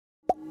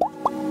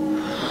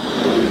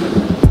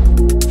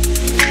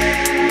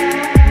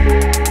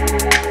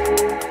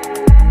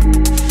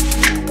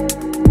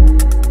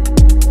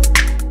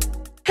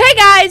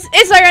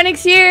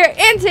Lyronyx here,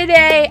 and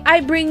today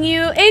I bring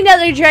you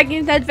another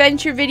Dragon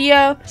Adventure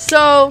video.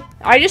 So,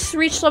 I just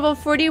reached level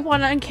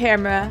 41 on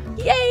camera.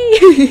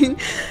 Yay!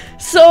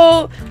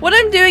 So, what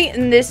I'm doing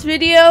in this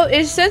video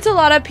is, since a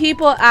lot of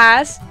people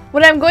ask,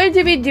 what I'm going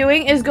to be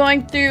doing is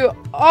going through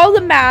all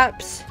the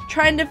maps,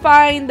 trying to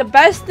find the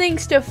best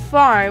things to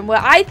farm,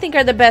 what I think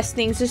are the best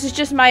things. This is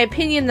just my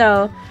opinion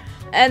though.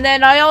 And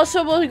then I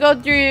also will go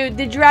through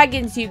the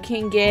dragons you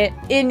can get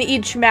in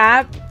each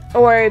map,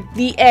 or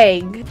the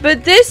egg.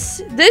 But this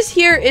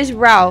here is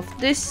Ralph.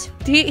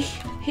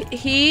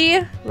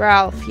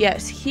 Ralph,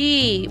 yes,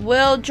 he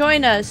will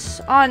join us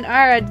on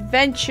our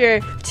adventure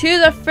to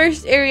the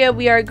first area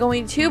we are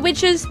going to,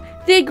 which is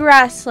the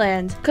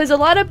Grasslands. Because a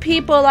lot of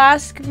people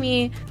ask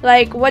me,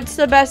 like, what's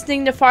the best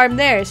thing to farm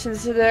there,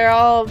 since they're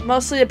all,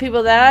 mostly the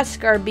people that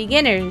ask are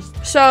beginners.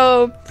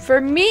 So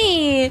for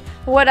me,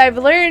 what I've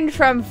learned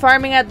from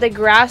farming at the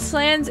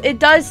Grasslands, it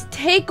does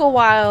take a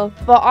while,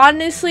 but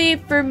honestly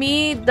for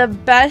me, the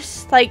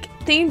best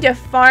thing to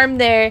farm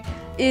there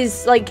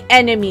is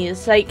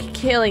enemies,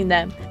 killing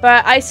them.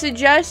 But I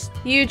suggest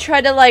you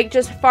try to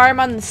just farm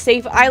on the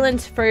safe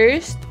islands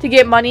first to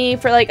get money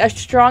for a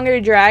stronger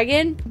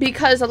dragon,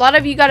 because a lot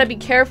of you gotta be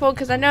careful,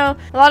 because I know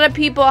a lot of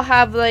people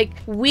have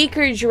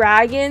weaker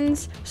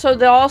dragons, so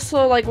they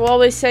also will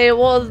always say,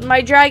 well,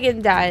 my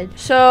dragon died.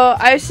 So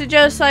I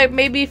suggest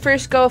maybe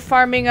first go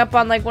farming up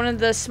on one of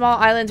the small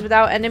islands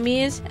without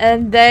enemies,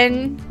 and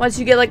then once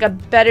you get a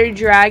better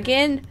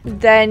dragon,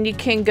 then you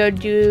can go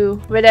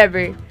do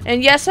whatever.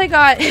 And yes, I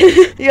got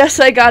yes,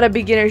 I got a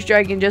beginner's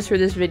dragon just for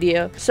this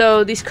video.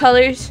 So these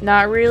colors,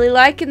 not really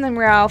liking them,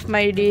 Ralph,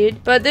 my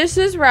dude. But this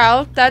is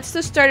Ralph. That's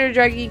the starter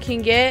dragon you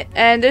can get,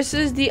 and this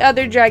is the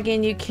other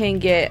dragon you can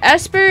get.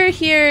 Esper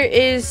here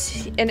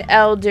is an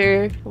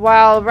elder,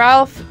 while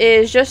Ralph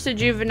is just a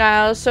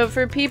juvenile. So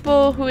for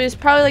people who is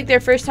probably their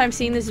first time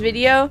seeing this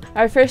video,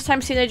 or first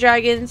time seeing the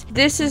dragons,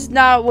 this is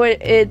not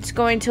what it's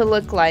going to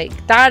look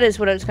like. That is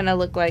what it's going to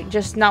look like,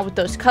 just not with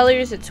those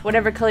colors. It's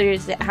whatever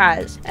colors it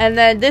has. And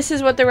then this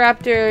is what the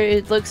raptor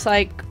it looks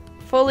like,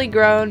 fully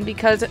grown,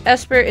 because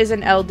Esper is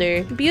an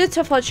elder.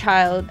 Beautiful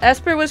child.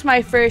 Esper was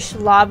my first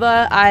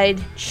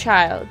lava-eyed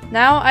child.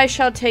 Now I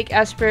shall take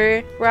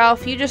Esper.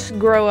 Ralph, you just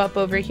grow up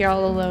over here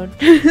all alone.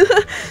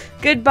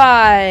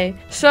 Goodbye.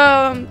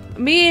 So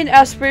me and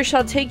Esper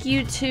shall take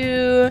you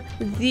to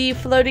the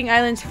floating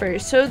islands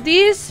first. So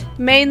these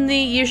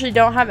mainly usually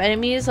don't have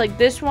enemies.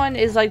 This one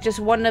is just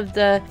one of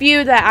the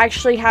few that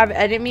actually have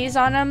enemies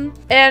on them.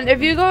 And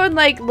if you go and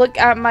look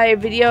at my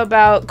video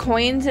about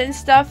coins and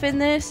stuff in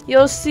this,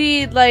 you'll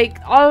see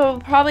I'll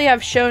probably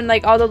have shown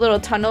all the little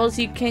tunnels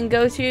you can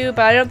go to,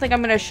 but I don't think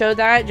I'm gonna show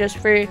that just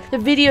for the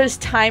video's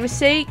time's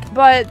sake.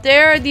 But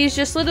there are these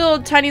just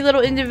tiny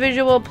little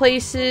individual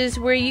places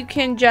where you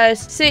can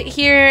just sit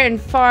here and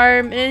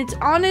farm, and it's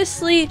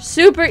honestly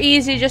super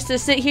easy just to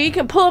sit here. You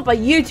can pull up a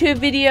YouTube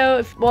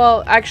video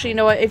well, actually, you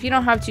know what, if you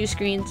don't have two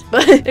screens,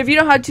 but if you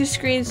don't have two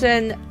screens,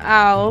 then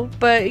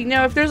but you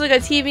know, if there's a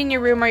TV in your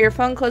room or your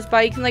phone close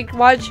by, you can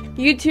watch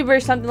YouTube or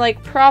something,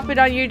 prop it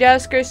on your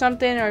desk or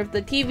something, or if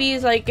the TV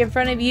is in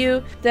front of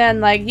you,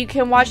 then you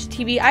can watch the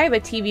TV. I have a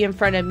TV in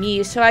front of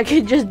me, so I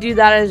could just do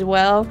that as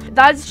well.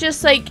 That's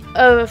just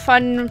a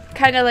fun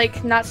kind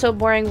of not so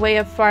boring way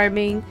of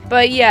farming.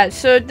 But yeah,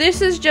 so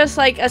this is just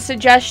a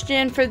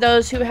suggestion for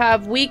those who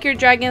have weaker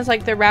dragons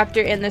like the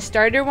raptor and the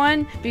starter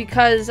one,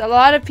 because a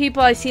lot of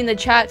people I see in the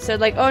chat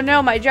said oh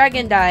no, my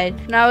dragon died,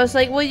 and I was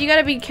well, you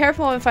gotta be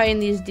careful when fighting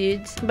these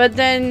dudes. But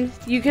then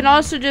you can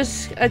also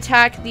just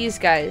attack these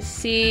guys.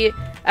 See,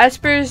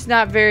 Esper's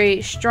not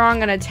very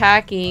strong on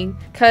attacking,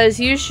 because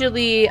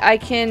usually I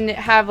can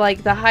have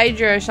the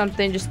Hydra or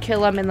something just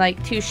kill them in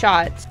 2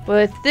 shots.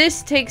 But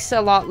this takes a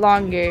lot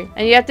longer,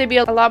 and you have to be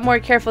a lot more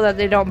careful that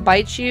they don't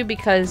bite you,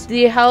 because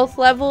the health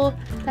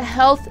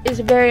is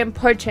very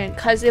important,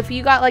 because if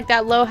you got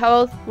that low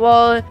health,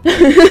 well,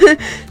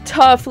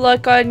 tough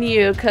luck on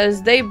you,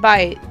 because they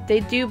bite.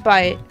 They do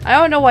bite. I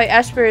don't know why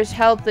Esper's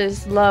health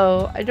is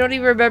low. I don't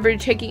even remember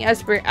taking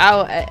Esper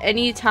out at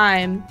any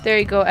time. There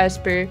you go,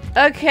 Esper.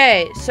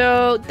 Okay,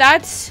 so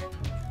that's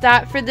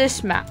that for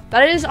this map.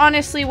 That is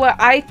honestly what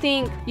I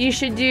think you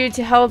should do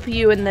to help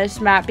you in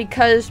this map,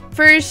 because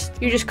first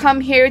you just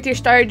come here with your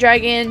starter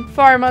dragon,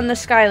 farm on the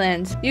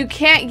skylands. You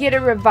can't get a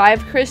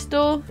revive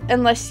crystal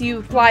unless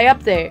you fly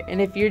up there,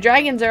 and if your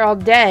dragons are all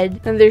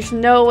dead, then there's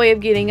no way of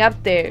getting up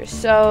there.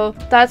 So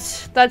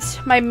that's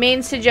my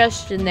main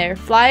suggestion there.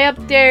 Fly up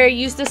there,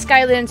 use the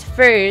skylands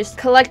first,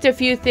 collect a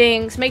few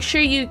things, make sure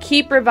you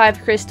keep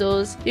revive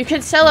crystals. You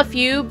can sell a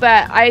few,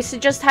 but I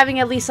suggest having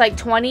at least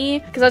 20,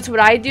 because that's what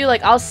I do.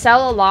 I'll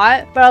sell a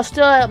lot, but I'll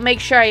still make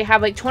sure I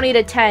have 20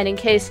 to 10 in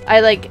case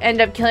I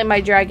end up killing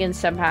my dragons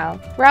somehow.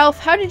 Ralph,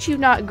 how did you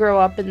not grow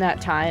up in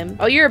that time?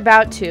 Oh, you're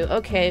about to.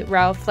 Okay,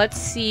 Ralph, let's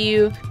see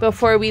you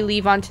before we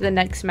leave on to the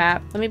next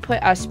map. Let me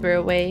put Esper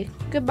away.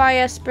 Goodbye,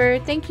 Esper.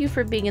 Thank you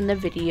for being in the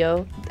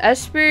video.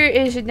 Esper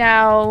is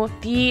now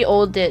the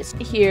oldest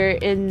here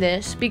in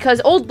this because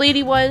old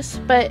lady was,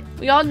 but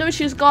we all know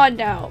she's gone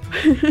now.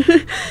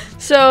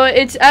 So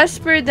it's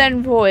Esper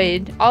then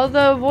Void,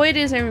 although Void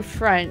is in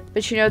front,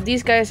 but you know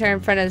these guys are in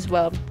front as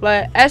well.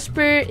 But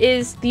Esper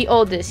is the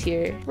oldest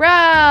here.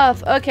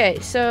 Ralph. Okay,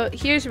 so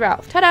here's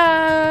Ralph.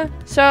 Ta-da!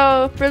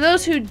 So for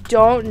those who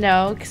don't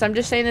know, because I'm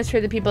just saying this for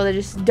the people that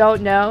just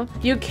don't know,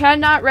 you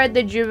cannot ride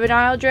the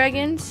juvenile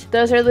dragons.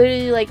 Those are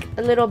literally like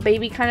a little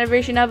baby kind of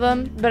version of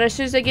them, but as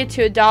soon as they get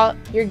to adult,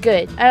 you're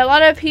good. And a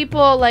lot of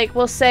people like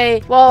will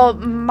say, well,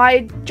 my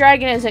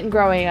dragon isn't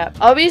growing up.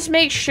 Always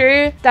make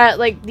sure that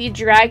like the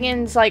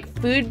dragon's like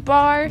food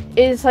bar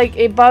is like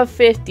above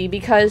 50,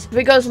 because if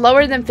it goes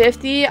lower than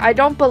 50, I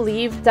don't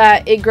believe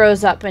that it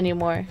grows up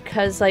anymore,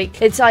 because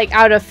like it's like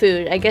out of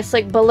food. I guess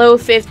like below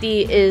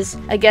 50 is,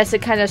 I guess,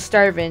 it kind of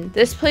starving.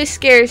 This place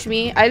scares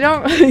me. I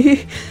don't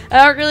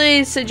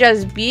really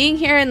suggest being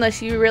here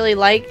unless you really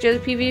like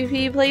just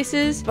PvP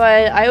places,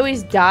 but I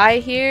always die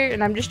here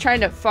and I'm just trying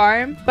to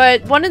farm.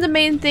 But one of the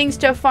main things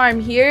to farm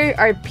here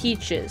are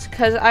peaches,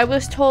 because I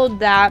was told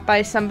that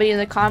by somebody in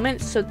the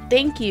comments, so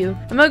thank you.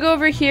 I'm gonna go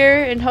over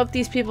here and hope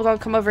these people don't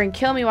come over and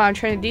kill me while I'm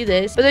trying to do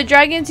this. But the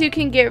dragons you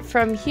can get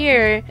from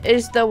here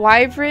is the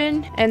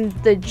wyvern and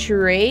the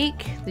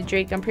drake. The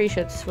drake, I'm pretty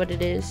sure that's what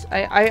it is.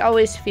 I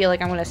always feel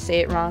like I'm gonna say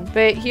it wrong,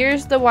 but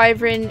here's the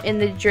wyvern and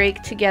the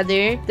drake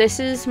together. This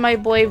is my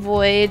boy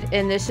Void,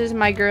 and this is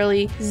my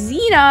girly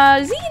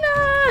Xena.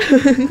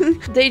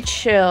 They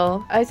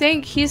chill. I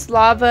think he's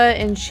lava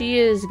and she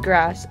is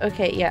grass.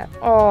 Okay, yeah.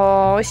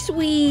 Oh,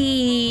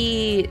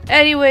 sweet.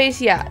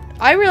 Anyways, yeah,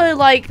 I really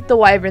like the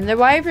wyvern. The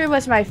wyvern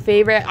was my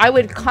favorite. I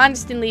would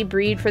constantly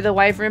breed for the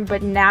wyvern,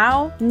 but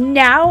now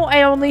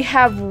I only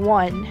have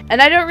one.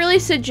 And I don't really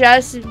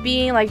suggest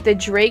being like the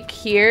drake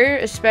here,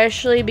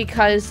 especially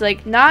because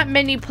like not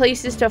many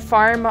places to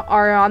farm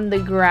are on the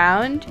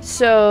ground.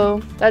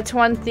 So that's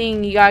one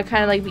thing you gotta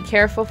kind of like be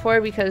careful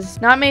for, because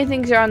not many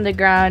things are on the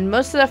ground.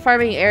 Most of the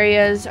farming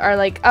areas are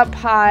like up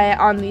high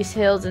on these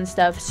hills and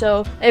stuff.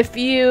 So if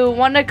you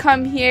want to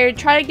come here,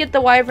 try to get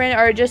the wyvern,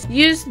 or just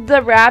use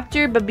the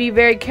raptor, but be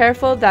very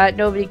careful that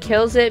nobody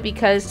kills it,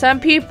 because some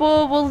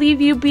people will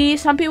leave you be,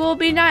 some people will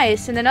be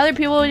nice, and then other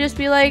people will just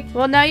be like,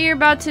 well, now you're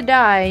about to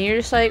die, and you're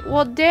just like,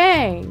 well,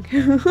 dang.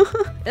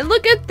 And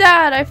look at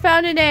that, I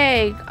found an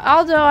egg,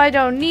 although I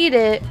don't need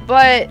it.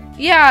 But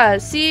yeah,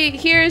 see,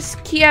 here's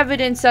key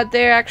evidence that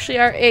there actually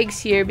are eggs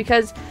here,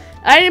 because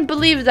I didn't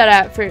believe that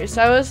at first.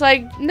 I was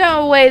like,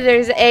 no way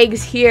there's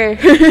eggs here.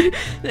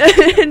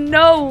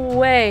 No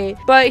way.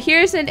 But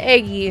here's an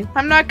eggie.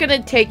 I'm not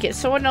gonna take it.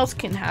 Someone else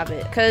can have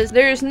it, because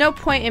there's no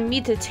point in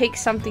me to take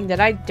something that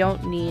I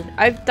don't need.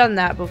 I've done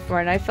that before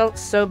and I felt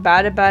so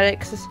bad about it,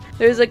 because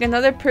there's like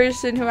another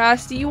person who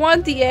asked, do you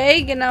want the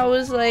egg? And I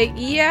was like,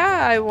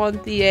 yeah, I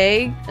want the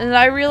egg. And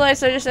I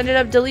realized I just ended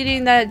up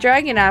deleting that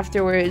dragon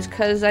afterwards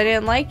because I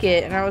didn't like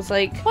it. And I was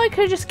like, well, I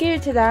could have just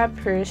gave it to that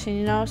person,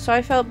 you know? So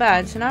I felt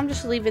bad. So now I'm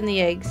just leaving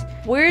the eggs.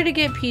 Where to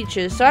get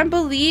peaches? So I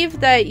believe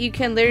that you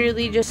can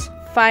literally just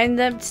find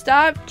them.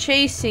 Stop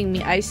chasing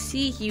me. I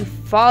see you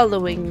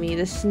following me.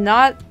 This is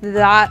not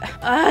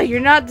that.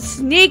 You're not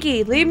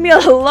sneaky. Leave me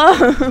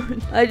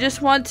alone. I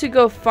just want to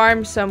go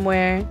farm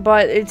somewhere,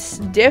 but it's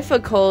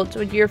difficult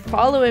when you're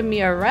following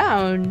me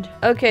around.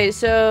 Okay,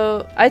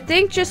 so I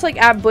think just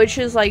like at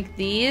bushes like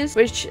these,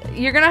 which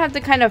you're gonna have to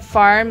kind of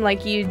farm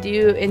like you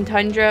do in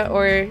Tundra,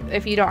 or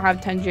if you don't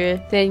have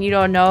Tundra, then you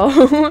don't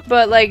know.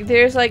 But like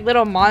there's like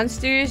little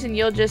monsters and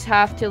you'll just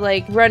have to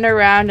like run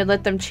around and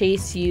let them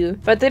chase you.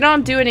 But they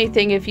don't do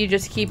anything if you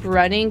just keep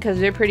running, because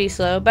they're pretty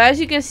slow. But as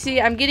you can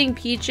see, I'm getting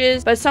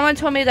peaches, but someone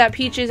told me that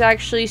peaches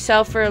actually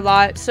sell for a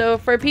lot. So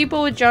for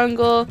people with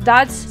jungle,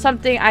 that's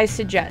something I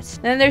suggest.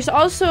 And there's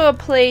also a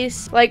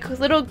place like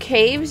little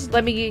caves.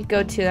 Let me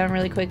go to them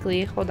really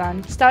quickly. Hold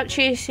on. Stop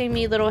chasing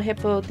me, little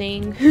hippo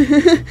thing.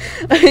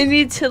 I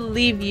need to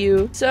leave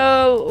you.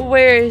 So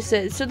where is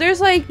it? So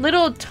there's like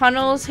little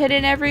tunnels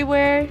hidden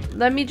everywhere.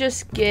 Let me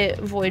just get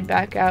Void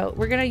back out.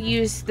 We're gonna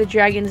use the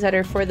dragons that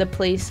are for the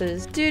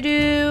places.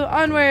 Doo-doo.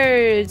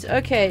 Onwards.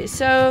 Okay,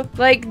 so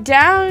like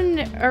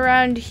down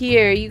around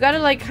here, you gotta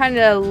like kind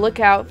of look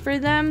out for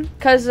them,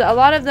 because a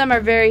lot of them are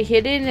very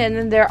hidden, and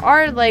then there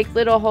are like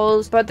little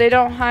holes, but they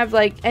don't have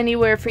like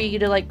anywhere for you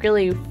to like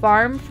really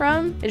farm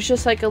from. It's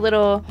just like a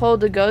little hole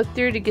to go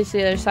through to get to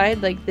the other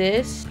side, like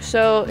this.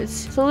 So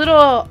it's a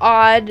little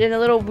odd and a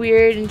little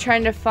weird, and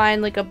trying to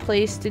find like a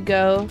place to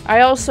go.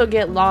 I also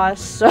get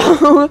lost,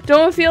 so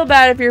don't feel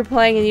bad if you're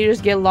playing and you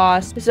just get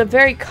lost. It's a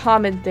very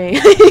common thing.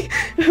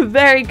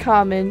 Very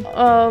common.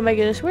 Oh my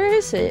goodness, where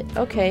is it?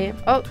 Okay.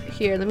 Oh,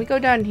 here, let me go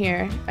down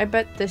here. I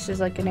bet this is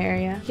like an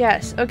area.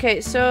 Yes.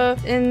 Okay, so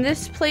in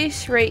this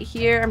place right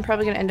here, I'm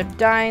probably gonna end up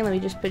dying. Let me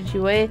just put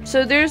you away.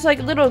 So there's like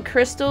little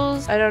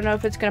crystals. I don't know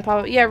if it's gonna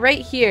pop up. Yeah, right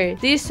here.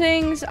 These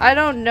things, I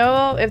don't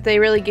know if they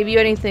really give you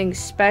anything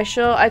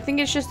special. I think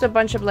it's just a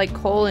bunch of like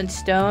coal and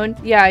stone.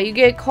 Yeah, you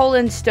get coal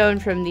and stone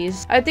from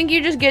these. I think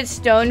you just get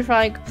stone from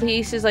like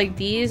places like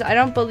these. I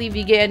don't believe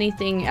you get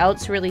anything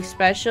else really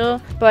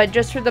special, but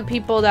just for the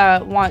people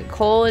that want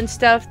coal and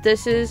stuff,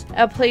 this is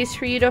a place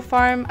for you to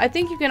farm. I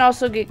think you can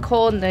also get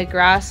coal in the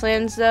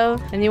grasslands though,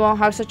 and you won't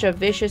have such a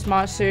vicious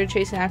monster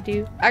chasing after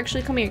you.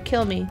 Actually, come here,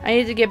 kill me. I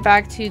need to get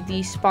back to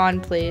the spawn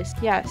place.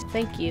 Yes,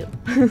 thank you.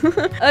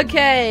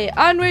 Okay,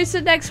 onwards to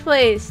the next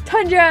place.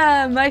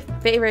 Tundra, my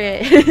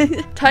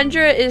favorite.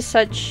 Tundra is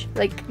such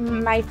like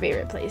my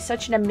favorite place,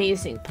 such an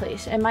amazing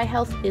place, and my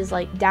health is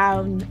like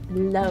down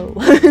low.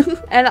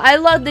 And I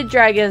love the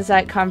dragons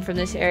that come from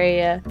this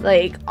area.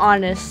 Like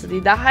honestly,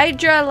 the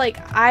Hydra, like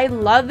I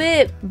love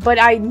it, but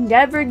I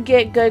never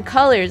get good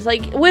colors.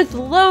 Like with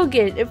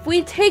Logan, if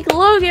we take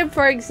Logan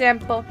for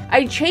example,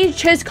 I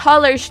changed his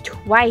colors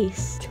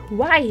twice.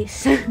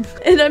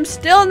 And I'm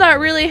still not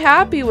really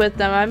happy with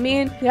them. I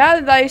mean,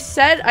 yeah, I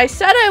said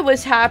I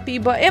was happy,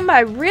 but am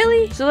I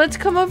really? So let's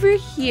come over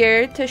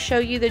here to show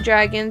you the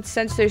dragons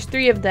since there's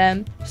 3 of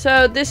them.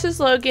 So this is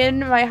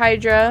Logan, my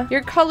Hydra.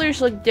 Your colors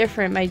look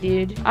different, my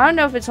dude. I don't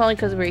know if it's only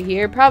because we're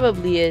here.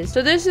 Probably is.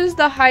 So this is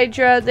the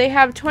Hydra. They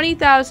have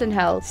 20,000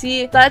 health.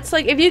 See, that's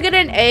like if you get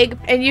an egg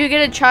and you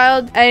get a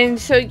child, and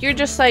so you're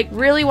just like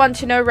really want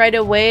to know right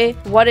away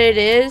what it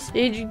is,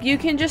 you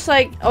can just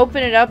like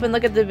open it up and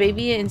look at the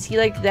baby and see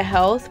like the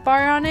health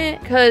bar on it,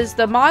 because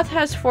the moth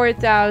has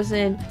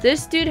 4,000,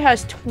 this dude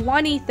has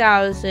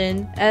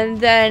 20,000, and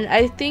then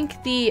I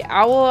think the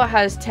owl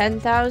has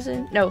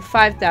 10,000, no,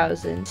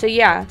 5,000. So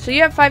yeah, so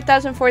you have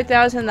 5,000,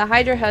 4,000, the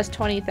Hydra has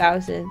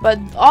 20,000, but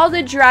all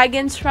the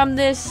dragons from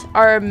this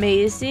are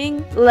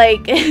amazing.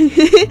 Like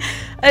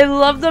I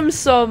love them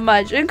so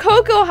much, and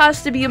Coco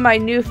has to be my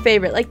new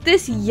favorite. Like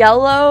this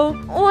yellow,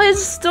 oh,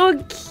 it's so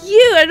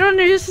cute. I don't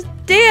understand.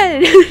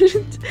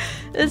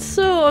 It's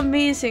so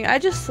amazing. I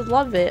just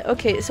love it.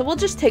 Okay, so we'll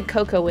just take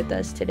Coco with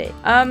us today.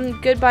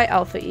 Goodbye,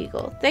 Alpha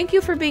Eagle. Thank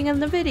you for being in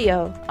the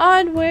video.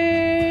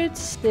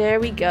 Onwards. There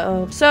we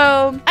go.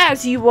 So,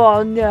 as you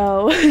all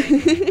know,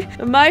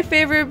 my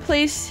favorite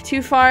place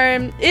to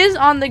farm is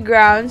on the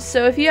ground.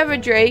 So if you have a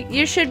Drake,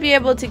 you should be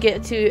able to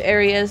get to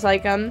areas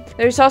like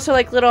there's also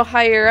like little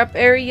higher up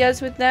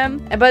areas with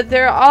them. But they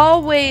are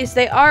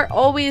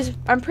always,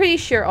 I'm pretty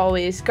sure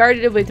always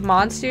guarded with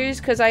monsters,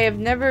 because I have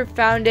never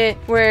found it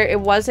where it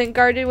wasn't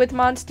guarded with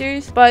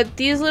monsters. But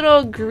these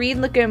little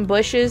green looking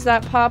bushes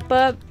that pop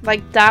up,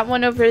 like that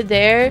one over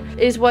there,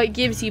 is what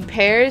gives you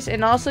pears,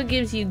 and also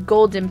gives you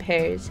golden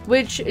pears,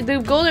 which the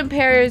golden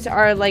pears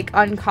are like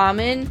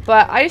uncommon,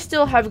 but I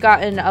still have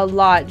gotten a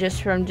lot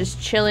just from just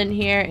chilling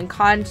here and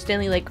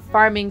constantly like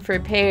farming for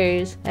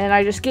pears, and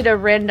I just get a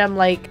random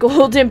like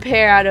golden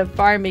pear out of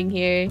farming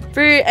here.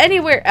 For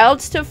anywhere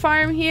else to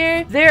farm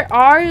here, there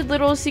are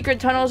little secret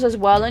tunnels as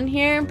well in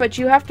here, but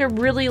you have to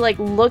really like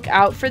look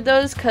out for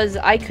those, because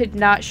I could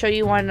not show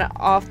you one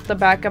off the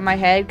back of my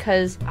head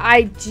because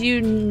I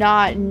do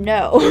not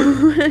know.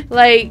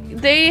 Like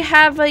they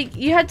have like,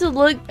 you had to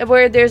look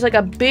where there's like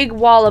a big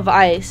wall of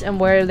ice and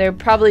where there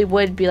probably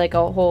would be like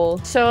a hole.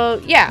 So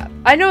yeah,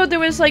 I know there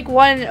was like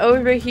one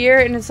over here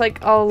and it's like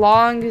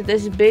along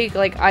this big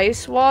like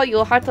ice wall.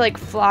 You'll have to like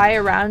fly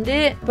around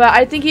it, but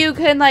I think you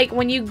can like,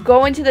 when you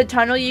go into the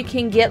tunnel, you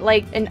can get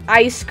like an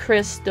ice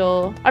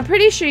crystal. I'm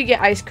pretty sure you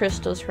get ice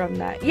crystals from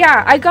that.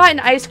 Yeah, I got an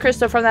ice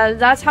crystal from that.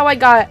 That's how I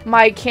got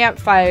my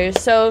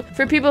campfires. So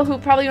for people who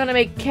probably want to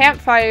make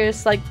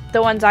campfires like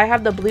the ones I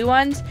have, the blue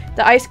ones,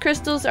 the ice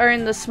crystals are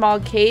in the small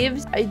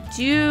caves. I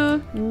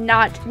do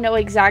not know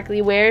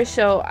exactly where,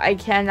 so I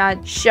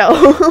cannot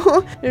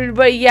show.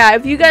 But yeah,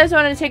 if you guys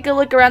want to take a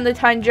look around the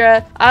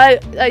tundra,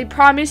 I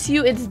promise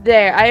you it's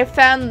there. I have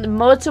found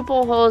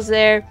multiple holes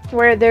there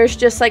where there's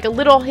just like a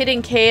little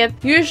hidden cave.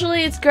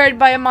 Usually it's guarded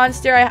by a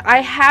monster. I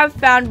have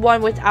found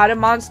one without a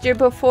monster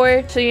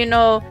before, so you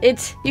know,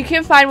 you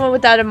can find one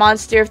without a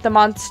monster if the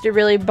monster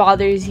really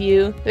bothers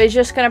you. It's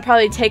just gonna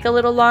probably take a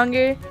little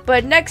longer.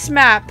 But next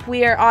map,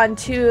 we are on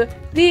to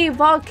the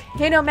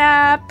volcano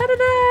map.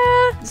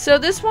 Da-da-da! So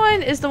this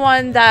one is the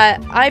one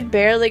that I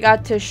barely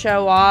got to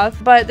show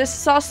off, but this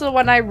is also the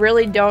one I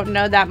really don't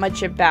know that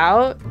much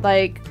about,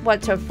 like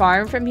what to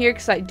farm from here,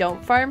 because I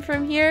don't farm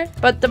from here.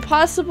 But the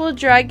possible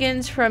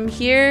dragons from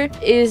here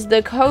is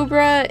the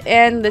cobra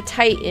and the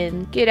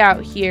titan. Get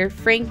out here,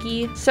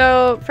 Frankie.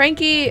 So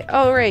Frankie,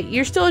 oh right,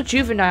 you're still a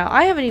juvenile.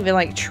 I haven't even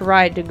like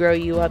tried to grow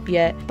you up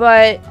yet,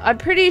 but I'm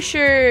pretty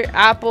sure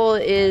Apple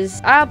is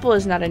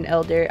not an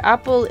elder.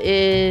 Apple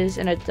is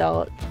an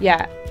adult.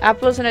 Yeah,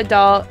 Apple's an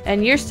adult,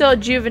 and you're still a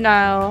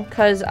juvenile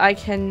because I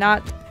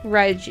cannot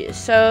ride you.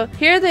 So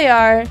here they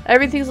are.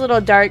 Everything's a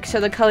little dark, so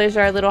the colors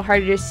are a little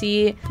harder to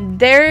see.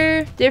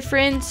 Their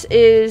difference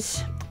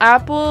is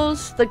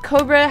Apple's, the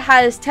cobra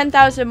has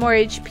 10,000 more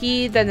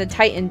HP than the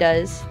titan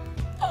does.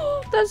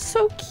 That's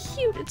so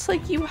cute. It's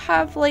like you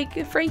have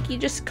like Frankie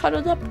just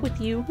cuddled up with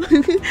you.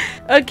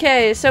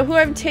 Okay, so who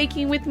I'm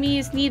taking with me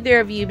is neither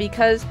of you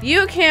because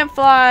you can't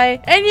fly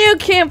and you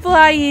can't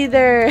fly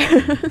either.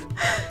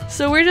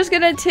 So we're just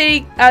gonna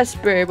take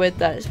Esper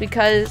with us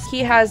because he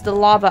has the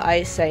lava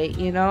eyesight,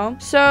 you know?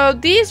 So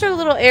these are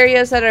little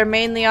areas that are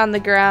mainly on the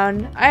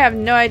ground. I have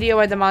no idea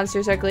why the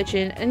monsters are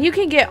glitching. And you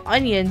can get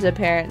onions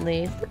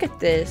apparently. Look at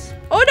this.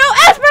 Oh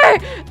no,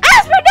 Esper!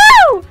 Esper,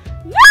 no!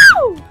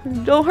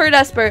 No! Don't hurt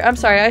Esper. I'm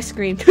sorry, I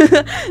screamed.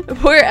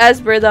 Poor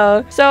Esper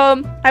though.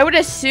 So I would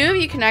assume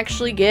you can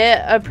actually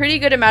get a pretty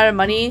good amount of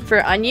money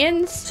for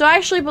onions. So I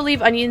actually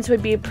believe onions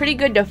would be pretty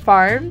good to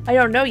farm. I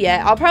don't know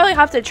yet. I'll probably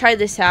have to try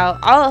this out.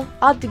 I'll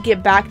have to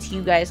get back to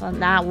you guys on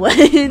that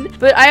one.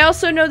 But I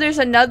also know there's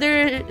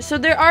another, so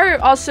there are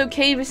also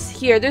caves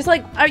here. There's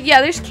like,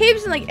 yeah, there's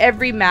caves in like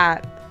every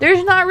map.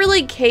 There's not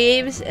really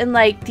caves in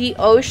like the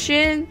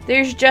ocean.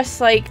 There's just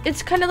like,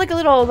 it's kind of like a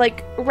little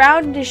like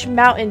roundish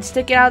mountain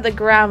sticking out of the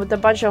ground with a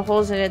bunch of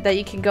holes in it that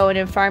you can go in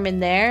and farm in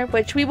there,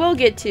 which we will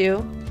get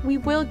to. We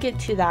will get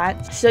to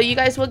that. So you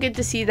guys will get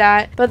to see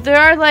that. But there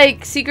are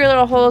like secret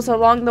little holes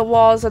along the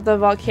walls of the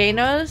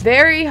volcanoes.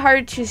 Very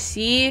hard to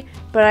see.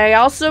 But I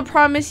also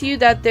promise you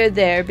that they're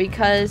there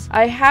because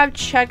I have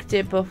checked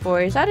it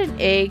before. Is that an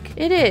egg?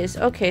 It is.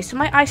 Okay, so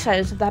my eyesight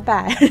isn't that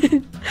bad.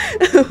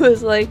 It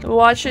was like,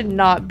 watch it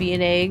not be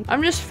an egg.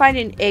 I'm just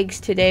finding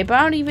eggs today, but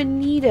I don't even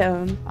need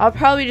them. I'll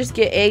probably just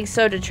get eggs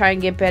so to try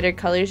and get better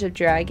colors of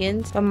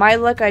dragons. But my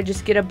luck, I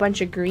just get a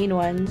bunch of green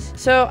ones.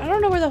 So I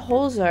don't know where the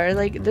holes are.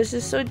 Like, this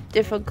is so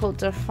difficult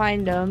to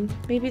find them.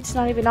 Maybe it's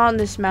not even on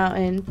this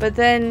mountain. But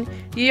then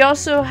you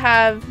also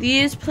have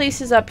these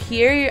places up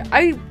here.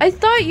 I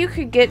thought you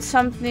could get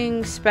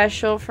something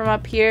special from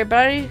up here,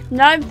 but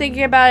now I'm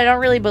thinking about it, I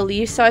don't really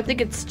believe so. I think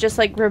it's just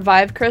like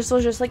revived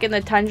crystals, just like in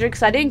the tundra,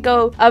 because I didn't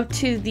go up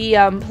to the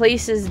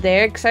places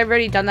there because I've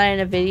already done that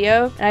in a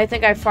video, and I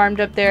think I farmed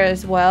up there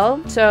as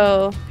well,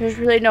 so there's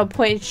really no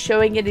point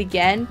showing it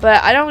again.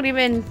 But I don't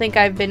even think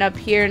I've been up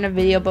here in a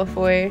video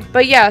before.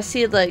 But yeah,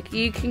 see, look,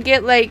 you can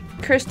get like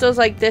crystals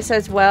like this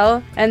as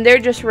well, and they're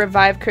just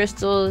revived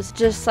crystals,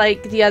 just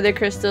like the other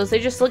crystals. They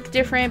just look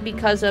different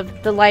because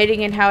of the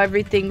lighting and how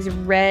everything's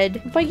red.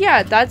 But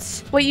yeah,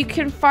 that's what you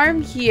can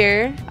farm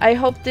here. I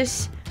hope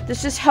this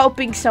is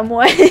helping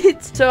somewhat.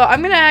 So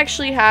I'm gonna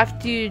actually have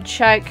to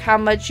check how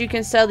much you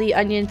can sell the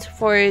onions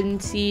for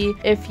and see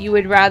if you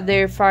would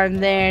rather farm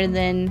there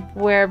than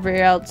wherever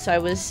else I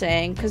was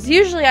saying, because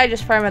usually I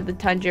just farm at the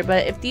tundra,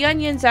 but if the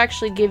onions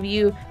actually give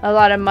you a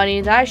lot of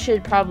money, then I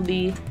should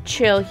probably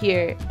chill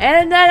here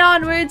and then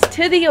onwards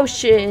to the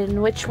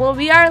ocean, which will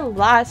be our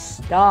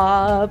last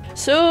stop.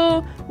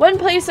 So one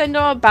place I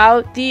know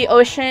about the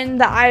ocean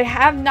that I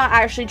have not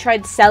actually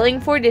tried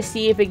selling for to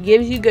see if it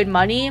gives you good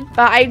money,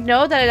 but I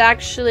know that it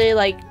actually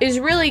like is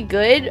really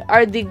good,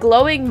 are the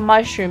glowing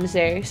mushrooms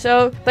there.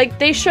 So like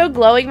they show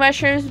glowing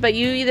mushrooms, but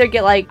you either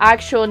get like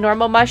actual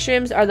normal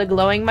mushrooms or the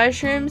glowing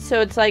mushrooms.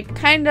 So it's like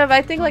kind of,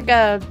 I think like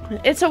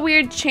it's a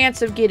weird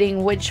chance of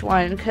getting which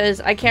one,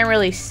 because I can't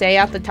really say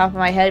off the top of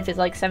my head if it's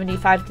like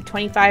 75 to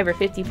 25 or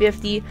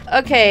 50-50.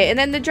 Okay, and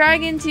then the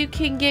dragons you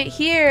can get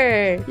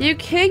here. You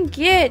can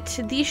get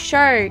the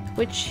shark,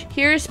 which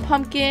here's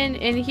pumpkin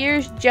and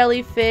here's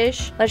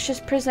jellyfish. Let's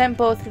just present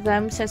both of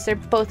them since they're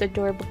both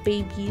adorable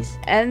babies.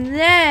 And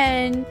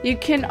then you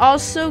can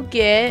also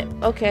get,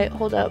 okay,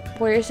 hold up,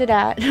 where is it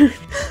at?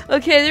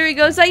 Okay, there we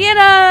go,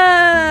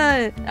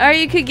 Diana. Or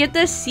you could get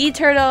the sea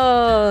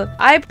turtle.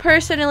 I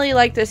personally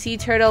like the sea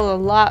turtle a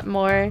lot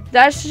more.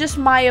 That's just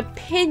my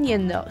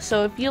opinion though,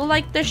 so if you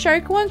like the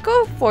shark one,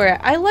 go for it.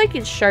 I like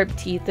its sharp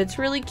teeth, it's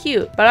really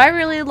cute, but I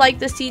really like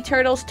the sea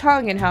turtle's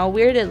tongue and how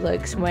weird it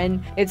looks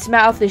when its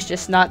mouth is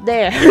just not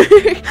there.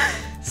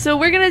 So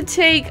we're gonna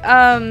take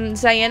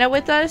Diana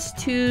with us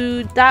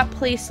to that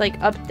place like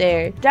up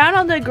there. Down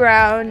on the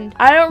ground,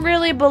 I don't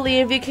really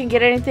believe you can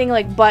get anything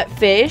like but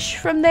fish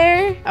from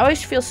there. I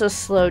always feel so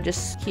slow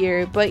just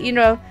here, but you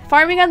know,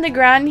 farming on the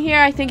ground here,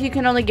 I think you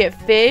can only get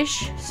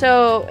fish.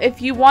 So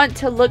if you want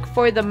to look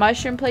for the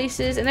mushroom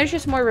places, and there's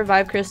just more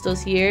revived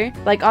crystals here.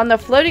 Like on the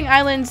floating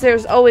islands,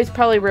 there's always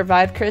probably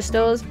revived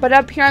crystals, but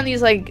up here on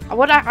these like,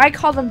 what I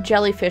call them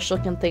jellyfish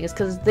looking things,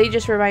 because they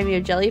just remind me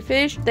of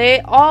jellyfish.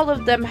 All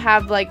of them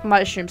have like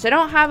mushrooms. They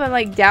don't have them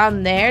like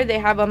down there, they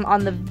have them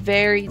on the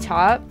very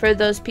top. For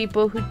those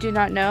people who do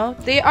not know,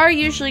 they are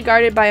usually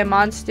guarded by a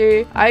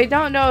monster. I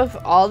don't know if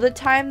all the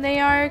time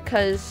they are,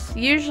 because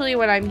usually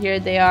when I'm here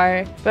they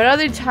are, but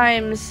other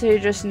times they're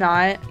just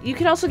not. You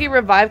can also get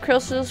revived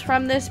crystals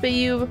from this, but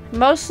you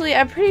mostly,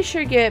 I'm pretty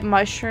sure, get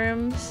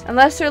mushrooms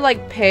unless they're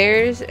like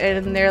pears,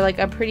 and they're like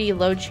a pretty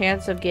low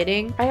chance of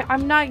getting.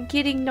 I'm not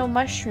getting no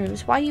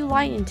mushrooms. Why are you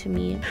lying to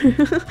me?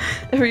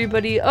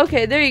 Everybody,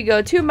 okay, there you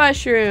go, 2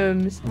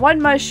 mushrooms,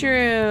 1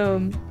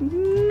 mushroom.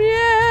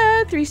 Yeah,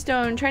 3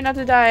 stone. Try not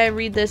to die.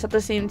 Read this at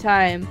the same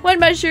time. 1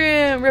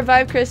 mushroom.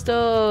 Revive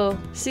crystal.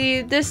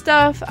 See, this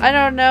stuff, I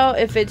don't know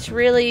if it's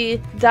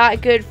really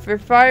that good for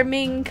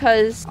farming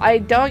because I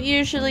don't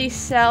usually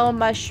sell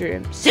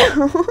mushrooms.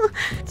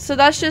 So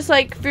that's just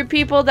like for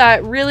people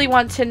that really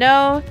want to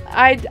know.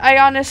 I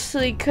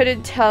honestly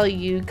couldn't tell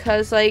you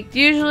because like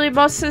usually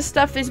most of the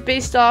stuff is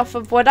based off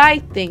of what I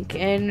think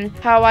and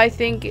how I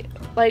think.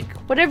 Like,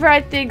 whatever I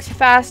think's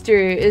faster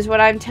is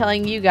what I'm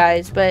telling you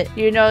guys. But,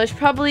 you know, there's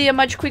probably a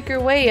much quicker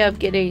way of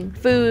getting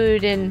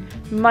food and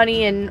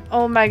money. And,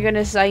 oh my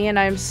goodness, Zion,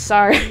 I'm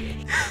sorry.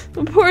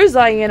 Poor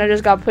Zion, I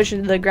just got pushed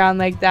into the ground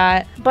like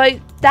that.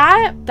 But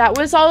that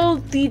was all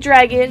the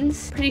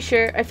dragons. Pretty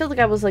sure. I feel like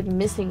I was, like,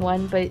 missing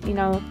one. But, you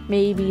know,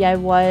 maybe I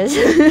was.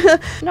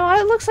 No,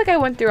 it looks like I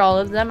went through all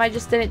of them. I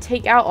just didn't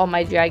take out all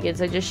my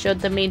dragons. I just showed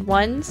the main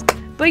ones.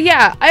 But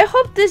yeah, I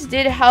hope this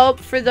did help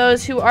for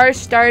those who are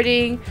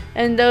starting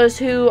and those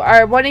who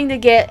are wanting to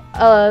get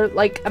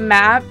like a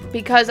map,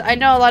 because I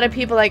know a lot of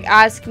people like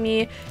ask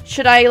me,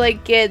 should I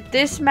like get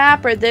this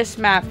map or this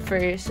map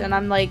first? And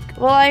I'm like,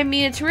 well, I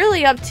mean, it's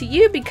really up to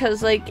you,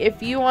 because like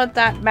if you want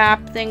that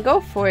map, then go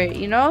for it,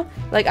 you know?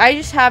 Like I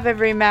just have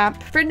every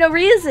map for no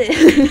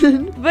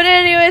reason. But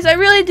anyways, I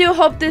really do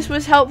hope this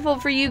was helpful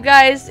for you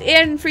guys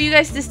and for you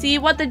guys to see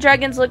what the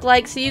dragons look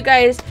like, so you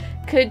guys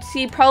could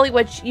see probably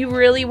what you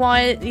really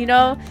want, you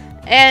know.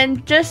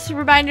 And just a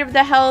reminder of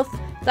the health,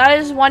 that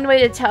is one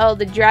way to tell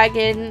the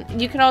dragon.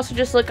 You can also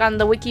just look on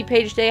the wiki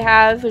page they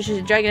have, which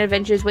is Dragon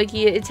Adventures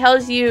wiki. It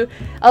tells you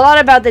a lot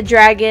about the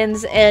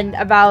dragons and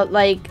about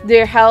like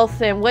their health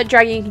and what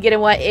dragon you can get in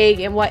what egg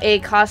and what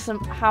egg costs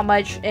them how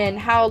much and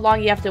how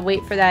long you have to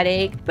wait for that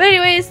egg. But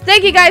anyways,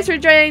 thank you guys for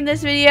joining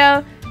this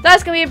video.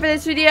 That's gonna be it for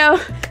this video.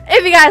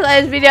 If you guys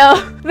like this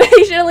video, make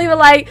sure to leave a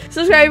like,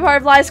 subscribe to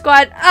part of Live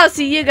Squad. I'll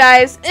see you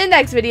guys in the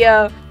next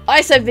video. I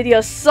said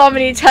video so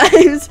many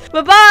times.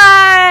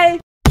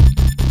 Bye-bye!